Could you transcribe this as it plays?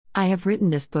I have written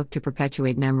this book to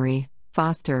perpetuate memory,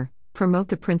 foster, promote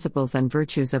the principles and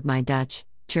virtues of my Dutch,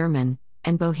 German,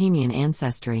 and Bohemian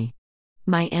ancestry.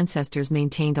 My ancestors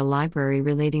maintained a library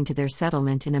relating to their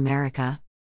settlement in America.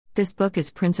 This book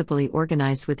is principally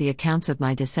organized with the accounts of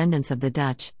my descendants of the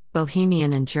Dutch,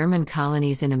 Bohemian, and German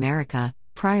colonies in America,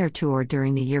 prior to or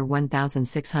during the year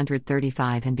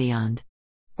 1635 and beyond.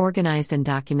 Organized and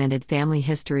documented family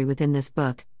history within this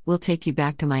book will take you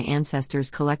back to my ancestors'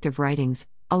 collective writings,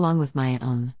 along with my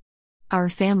own. Our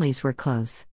families were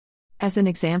close. As an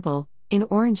example, in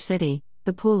Orange City,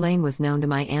 the Pool Lane was known to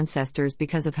my ancestors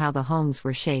because of how the homes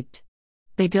were shaped.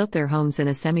 They built their homes in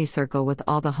a semicircle with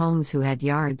all the homes who had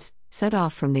yards, set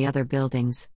off from the other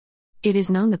buildings. It is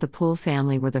known that the Pool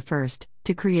family were the first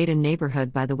to create a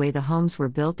neighborhood by the way the homes were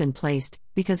built and placed,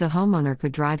 because a homeowner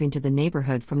could drive into the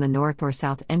neighborhood from the north or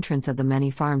south entrance of the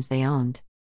many farms they owned.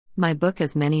 My book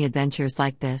has many adventures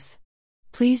like this.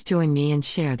 Please join me and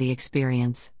share the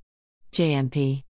experience. JMP